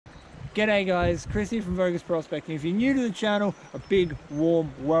G'day guys, Chris here from Vo-Gus Prospecting. If you're new to the channel, a big warm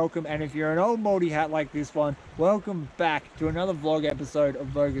welcome, and if you're an old moldy hat like this one, welcome back to another vlog episode of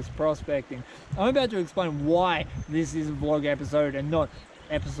Vo-Gus Prospecting. I'm about to explain why this is a vlog episode and not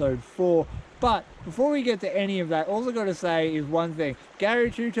episode 4, but before we get to any of that, all I gotta say is one thing.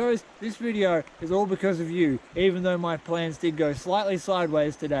 Gary Two Toes, this video is all because of you, even though my plans did go slightly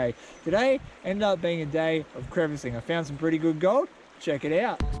sideways today. Today ended up being a day of crevicing. I found some pretty good gold. Check it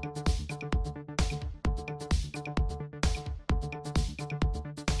out.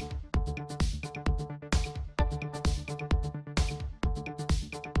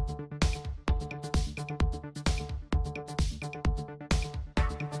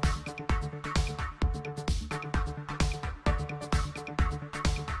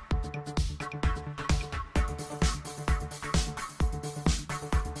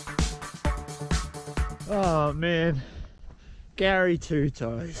 Oh man, Gary Two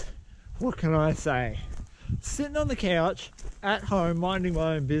Toes, what can I say? Sitting on the couch at home minding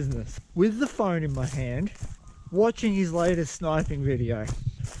my own business with the phone in my hand, watching his latest sniping video.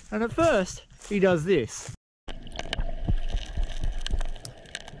 And at first he does this.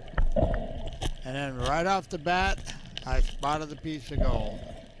 And then right off the bat, I spotted the piece of gold.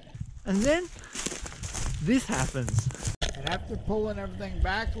 And then this happens. And after pulling everything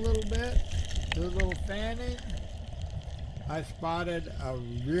back a little bit, do a little fanning, I spotted a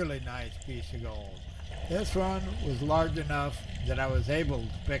really nice piece of gold. This one was large enough that I was able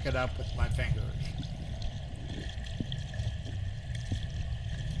to pick it up with my fingers.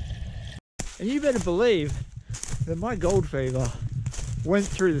 And you better believe that my gold fever went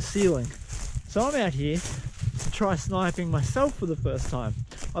through the ceiling. So I'm out here to try sniping myself for the first time.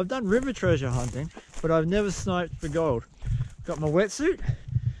 I've done river treasure hunting, but I've never sniped for gold. Got my wetsuit,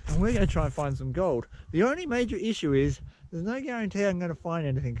 and we're going to try and find some gold. The only major issue is there's no guarantee I'm going to find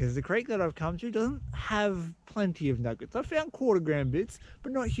anything because the creek that I've come to doesn't have plenty of nuggets. I found quarter-gram bits,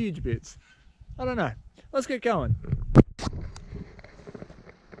 but not huge bits. I don't know. Let's get going.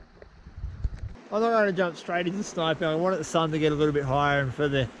 I'm not going to jump straight into sniping. I wanted the sun to get a little bit higher and for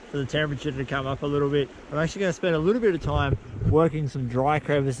the temperature to come up a little bit. I'm actually going to spend a little bit of time working some dry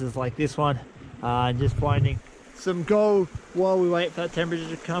crevices like this one, and just finding some gold while we wait for that temperature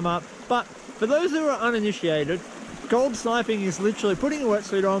to come up. But for those who are uninitiated, gold sniping is literally putting a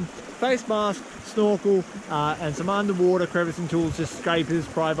wetsuit on, face mask, snorkel, and some underwater crevicing tools, just scrapers,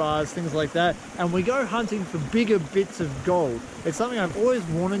 pry bars, things like that, and we go hunting for bigger bits of gold. It's something I've always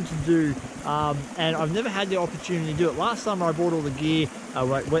wanted to do, and I've never had the opportunity to do it. Last summer I bought all the gear,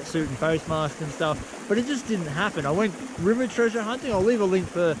 like wetsuit and face mask and stuff, but it just didn't happen. I went river treasure hunting. I'll leave a link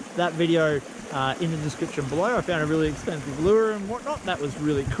for that video in the description below. I found a really expensive lure and whatnot. That was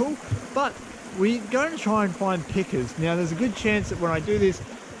really cool. But we're going to try and find pickers. Now there's a good chance that when I do this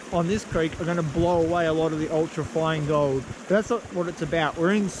on this creek, I'm going to blow away a lot of the ultra fine gold. But that's not what it's about.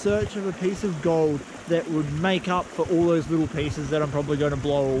 We're in search of a piece of gold that would make up for all those little pieces that I'm probably going to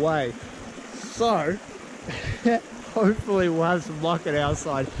blow away. So hopefully we'll have some luck at our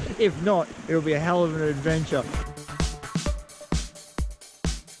side. If not, it'll be a hell of an adventure.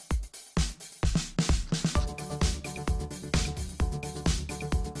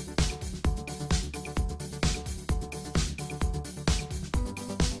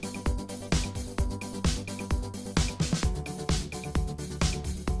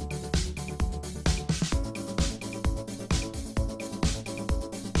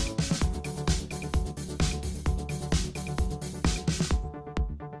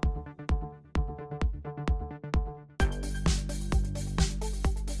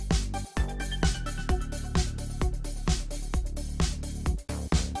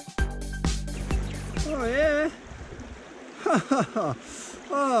 Oh yeah.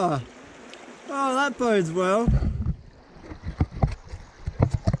 oh, that bodes well.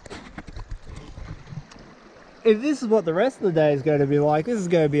 If this is what the rest of the day is going to be like, this is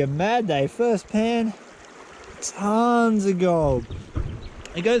going to be a mad day. First pan, tons of gold.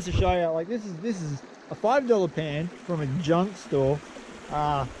 It goes to show you, like this is a $5 pan from a junk store.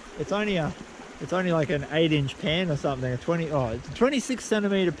 It's only like an 8-inch pan or something. It's a 26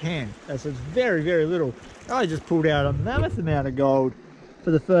 centimeter pan. So it's very, very little. I just pulled out a mammoth amount of gold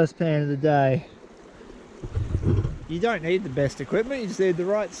for the first pan of the day. You don't need the best equipment, you just need the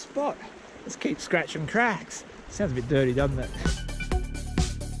right spot. Let's keep scratching cracks. Sounds a bit dirty, doesn't it?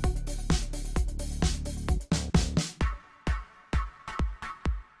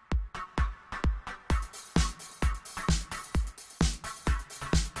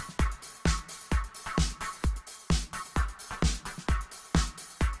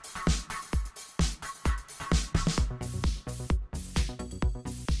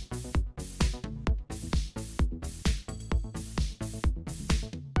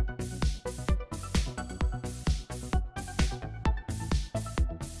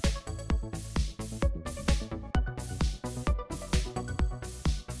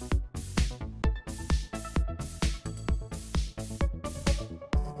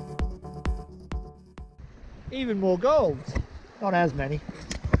 even more golds. Not as many,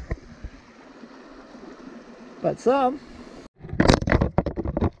 but some.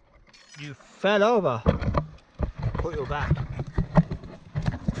 You fell over. Put your back.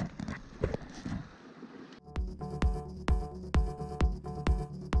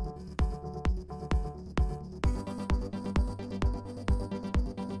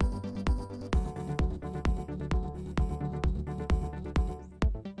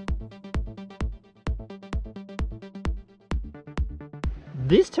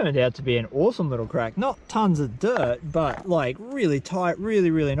 This turned out to be an awesome little crack. Not tons of dirt, but like really tight,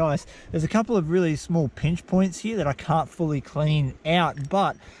 really nice. There's a couple of really small pinch points here that I can't fully clean out,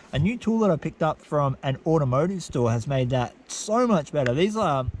 but a new tool that I picked up from an automotive store has made that so much better. These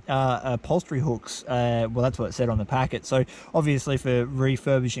are upholstery hooks. Well, that's what it said on the packet. So obviously for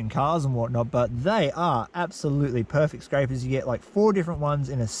refurbishing cars and whatnot, but they are absolutely perfect scrapers. You get like 4 different ones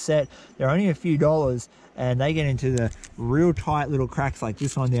in a set. They're only a few dollars, and they get into the real tight little cracks like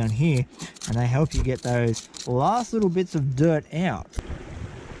this one down here, and they help you get those last little bits of dirt out.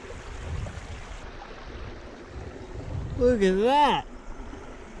 Look at that.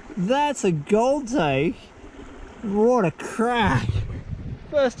 That's a gold take. What a crack.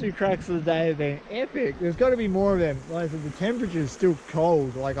 First 2 cracks of the day have been epic. There's got to be more of them. Like I said, the temperature's still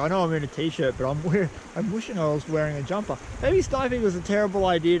cold. Like, I know I'm in a t-shirt, but I'm wishing I was wearing a jumper. Maybe sniping was a terrible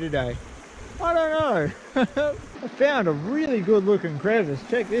idea today. I don't know. I found a really good looking crevice.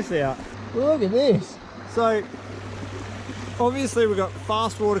 Check this out. Look at this. So obviously we've got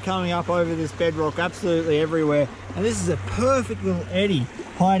fast water coming up over this bedrock absolutely everywhere, and this is a perfect little eddy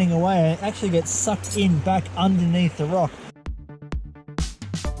hiding away, and it actually gets sucked in back underneath the rock.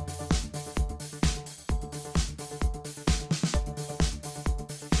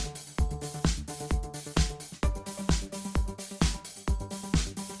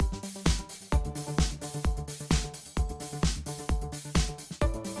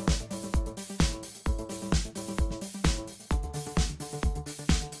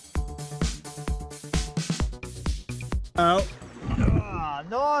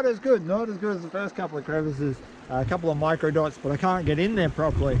 Not as good as the first couple of crevices. A couple of micro dots, but I can't get in there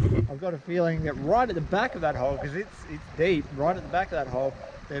properly. I've got a feeling that right at the back of that hole, because it's deep, right at the back of that hole,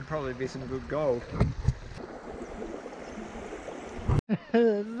 there'd probably be some good gold.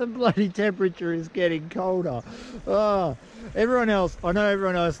 The bloody temperature is getting colder. Oh, everyone else, I know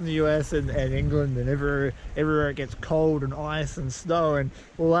everyone else in the US and England and everywhere it gets cold and ice and snow and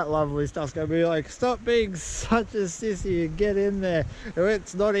all that lovely stuff's gonna be like, stop being such a sissy and get in there.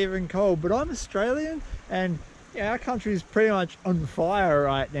 It's not even cold. But I'm Australian, and yeah, our country's pretty much on fire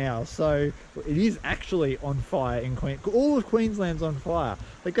right now. So it is actually on fire in Queensland. All of Queensland's on fire.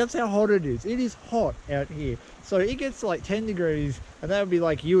 Like, that's how hot it is. It is hot out here. So it gets to like 10 degrees, and that would be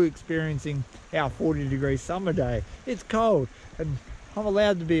like you experiencing our 40-degree summer day. It's cold, and I'm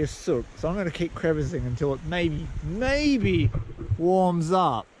allowed to be a sook, so I'm going to keep crevicing until it maybe warms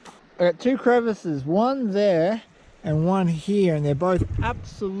up. I got 2 crevices, one there and one here, and they're both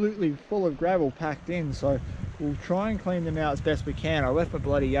absolutely full of gravel packed in, so we'll try and clean them out as best we can. I left my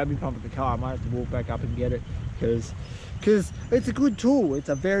bloody Yabby pump at the car. I might have to walk back up and get it, because it's a good tool. It's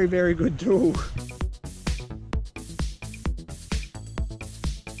a very good tool.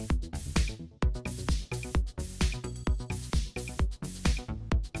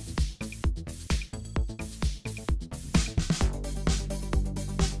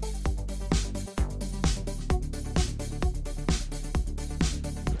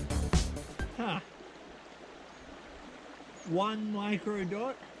 One micro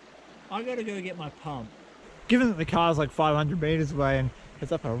dot. I gotta go get my pump. Given that the car's like 500 meters away and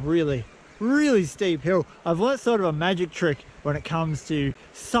it's up a really steep hill, I've learnt sort of a magic trick when it comes to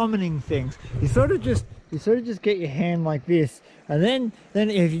summoning things. You sort of just get your hand like this, and then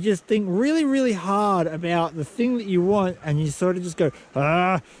if you just think really hard about the thing that you want, and you sort of just go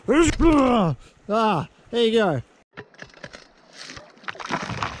there you go.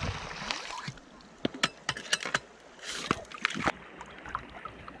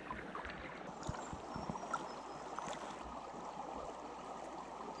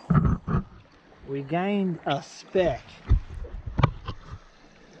 We gained a speck.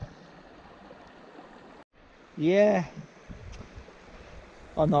 Yeah,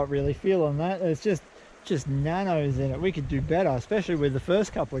 I'm not really feeling that. It's just nanos in it. We could do better, especially with the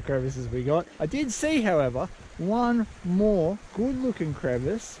first couple of crevices we got. I did see, however, one more good looking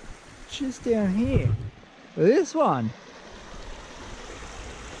crevice just down here. This one.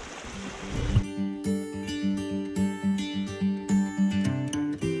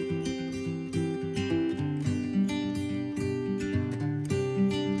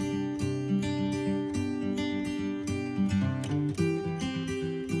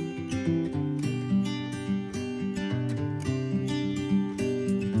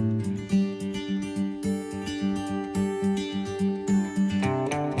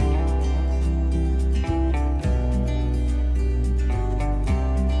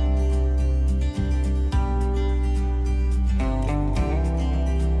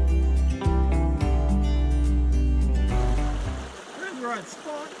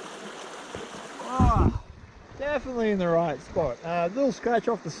 definitely in the right spot. Little scratch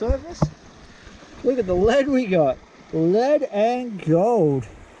off the surface. Look at the lead we got. Lead and gold.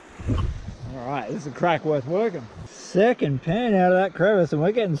 All right, this is a crack worth working. Second pan out of that crevice, and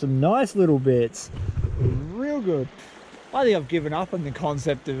we're getting some nice little bits. Real good. I think I've given up on the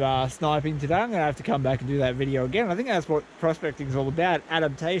concept of sniping today. I'm going to have to come back and do that video again. I think that's what prospecting is all about,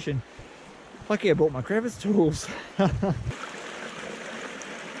 adaptation. Lucky I bought my crevice tools.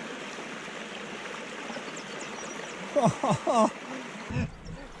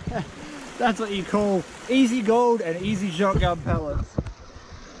 That's what you call easy gold and easy shotgun pellets.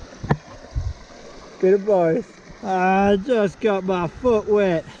 Bit of both. I just got my foot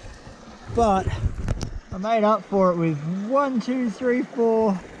wet, but I made up for it with 1, 2, 3,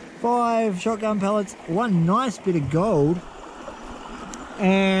 4, 5 shotgun pellets, one nice bit of gold,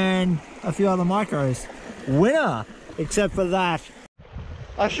 and a few other micros. Winner, except for that.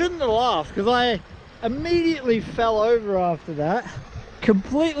 I shouldn't have laughed because I immediately fell over after that,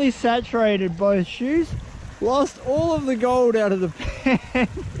 completely saturated both shoes, lost all of the gold out of the pan.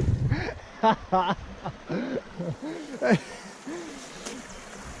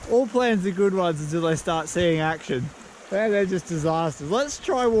 All plans are good ones until they start seeing action. And they're just disasters. Let's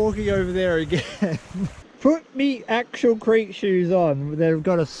try walking over there again. Put me actual creek shoes on. They've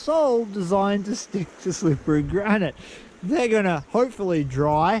got a sole designed to stick to slippery granite. They're gonna hopefully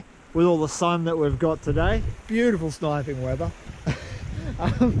dry with all the sun that we've got today. Beautiful sniping weather.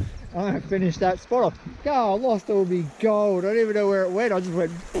 I'm gonna finish that spot off. Oh, I lost all the gold. I don't even know where it went. I just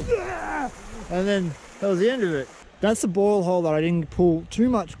went, and then that was the end of it. That's the boil hole that I didn't pull too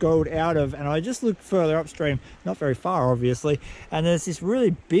much gold out of, and I just looked further upstream, not very far obviously, and there's this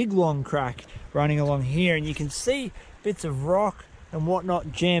really big long crack running along here, and you can see bits of rock and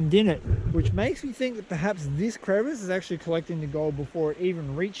whatnot jammed in it, which makes me think that perhaps this crevice is actually collecting the gold before it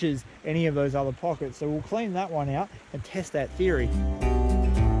even reaches any of those other pockets. So we'll clean that one out and test that theory.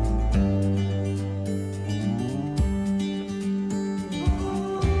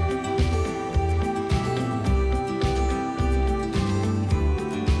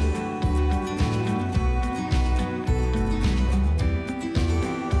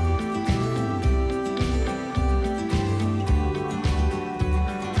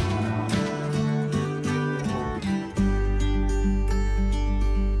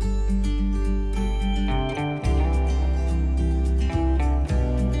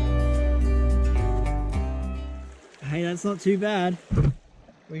 Hey, that's not too bad.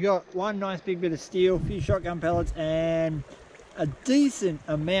 We got one nice big bit of steel, a few shotgun pellets, and a decent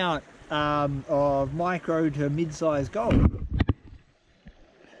amount of micro to mid-sized gold.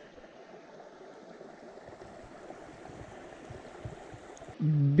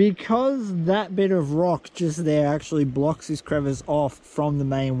 Because that bit of rock just there actually blocks this crevice off from the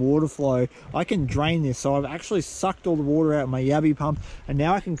main water flow, I can drain this. So I've actually sucked all the water out of my yabby pump, and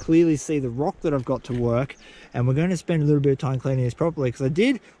now I can clearly see the rock that I've got to work. And we're going to spend a little bit of time cleaning this properly, because I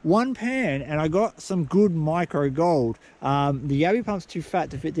did one pan and I got some good micro gold. The yabby pump's too fat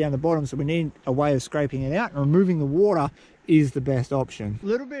to fit down the bottom, so we need a way of scraping it out, and removing the water is the best option. A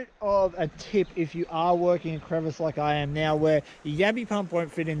little bit of a tip if you are working a crevice like I am now, where your yabby pump won't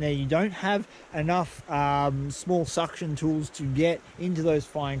fit in there, you don't have enough small suction tools to get into those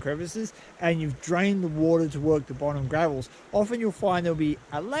fine crevices, and you've drained the water to work the bottom gravels. Often you'll find there'll be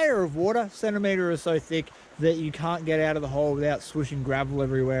a layer of water, centimetre or so thick, that you can't get out of the hole without swishing gravel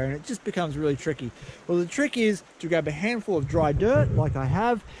everywhere, and it just becomes really tricky. Well, the trick is to grab a handful of dry dirt like I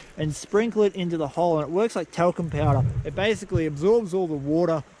have and sprinkle it into the hole, and it works like talcum powder. It basically absorbs all the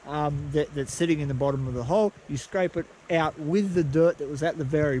water that's sitting in the bottom of the hole. You scrape it out with the dirt that was at the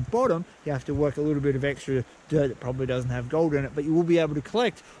very bottom. You have to work a little bit of extra dirt that probably doesn't have gold in it, but you will be able to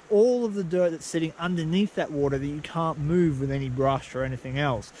collect all of the dirt that's sitting underneath that water that you can't move with any brush or anything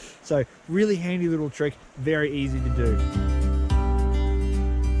else. So really handy little trick, very easy to do.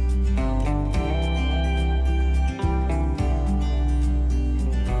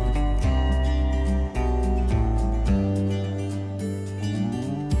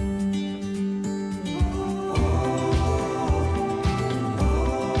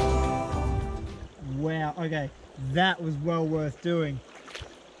 Okay, that was well worth doing.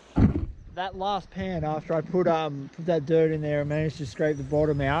 That last pan, after I put that dirt in there and managed to scrape the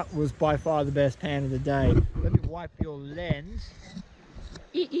bottom out, was by far the best pan of the day. Let me wipe your lens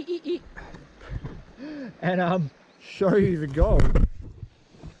and show you the gold.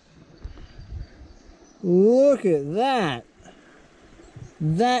 Look at that.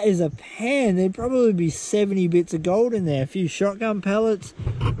 That is a pan. There'd probably be 70 bits of gold in there. A few shotgun pellets.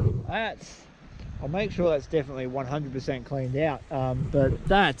 I'll make sure that's definitely 100% cleaned out. But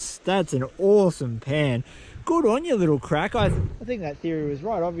that's an awesome pan. Good on you, little crack. I think that theory was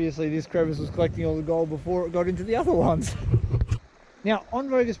right. Obviously, this crevice was collecting all the gold before it got into the other ones. Now, on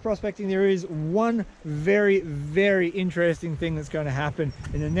Vo-Gus prospecting, there is one very, very interesting thing that's going to happen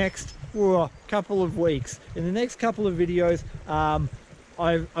in the next couple of weeks. In the next couple of videos,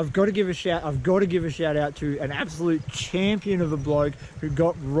 I've got to give a shout out to an absolute champion of a bloke who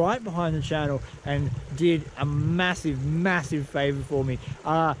got right behind the channel and did a massive favor for me.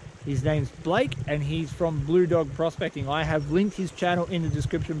 His name's Blake, and he's from Blue Dog Prospecting. I have linked his channel in the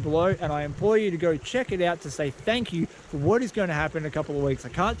description below, and I implore you to go check it out to say thank you for what is going to happen in a couple of weeks. I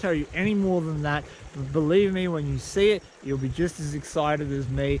can't tell you any more than that, but believe me, when you see it, you'll be just as excited as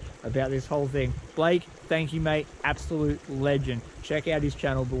me about this whole thing. Blake, thank you, mate. Absolute legend. Check out his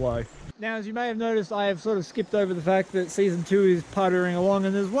channel below. Now, as you may have noticed, I have sort of skipped over the fact that season 2 is puttering along,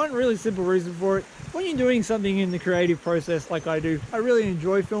 and there's one really simple reason for it. When you're doing something in the creative process like I do, I really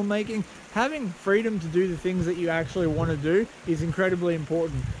enjoy filmmaking. Having freedom to do the things that you actually want to do is incredibly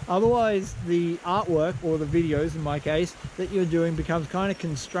important. Otherwise, the artwork, or the videos in my case, that you're doing becomes kind of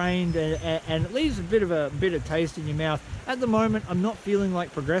constrained, and it leaves a bit of a taste in your mouth. At the moment, I'm not feeling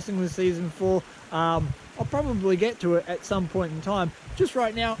like progressing with season 4. I'll probably get to it at some point in time. Just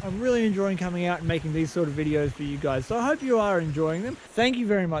right now, I'm really enjoying coming out and making these sort of videos for you guys. So I hope you are enjoying them. Thank you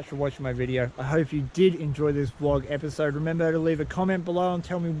very much for watching my video. I hope you did enjoy this vlog episode. Remember to leave a comment below and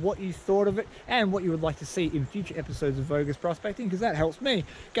tell me what you thought of it and what you would like to see in future episodes of Vo-Gus Prospecting, because that helps me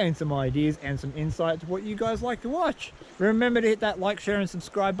gain some ideas and some insight to what you guys like to watch. Remember to hit that like, share and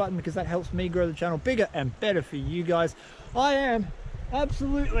subscribe button, because that helps me grow the channel bigger and better for you guys. I am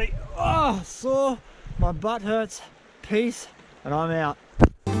absolutely sore. My butt hurts. Peace, and I'm out.